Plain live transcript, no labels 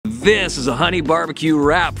This is a honey barbecue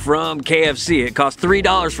wrap from KFC. It costs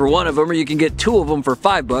 $3 for one of them, or you can get two of them for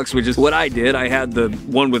 $5, which is what I did. I had the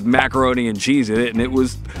one with macaroni and cheese in it, and it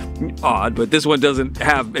was odd, but this one doesn't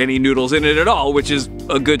have any noodles in it at all, which is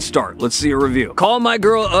a good start. Let's see a review. Call my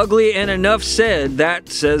girl ugly and enough said. That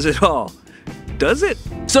says it all. Does it?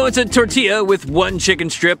 So it's a tortilla with one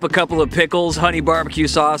chicken strip, a couple of pickles, honey barbecue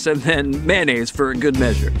sauce, and then mayonnaise for a good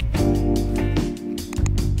measure.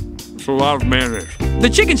 It's a lot of mayonnaise. The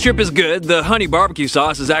chicken strip is good. The honey barbecue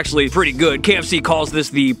sauce is actually pretty good. KFC calls this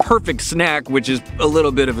the perfect snack, which is a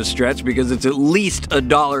little bit of a stretch because it's at least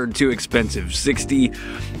 $1 too expensive,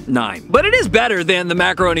 $69. But it is better than the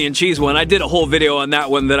macaroni and cheese one. I did a whole video on that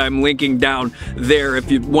one that I'm linking down there if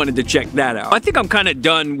you wanted to check that out. I think I'm kind of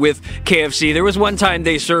done with KFC. There was one time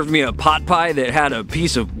they served me a pot pie that had a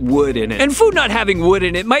piece of wood in it. And food not having wood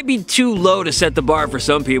in it might be too low to set the bar for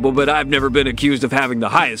some people, but I've never been accused of having the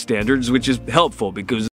highest standards, which is helpful because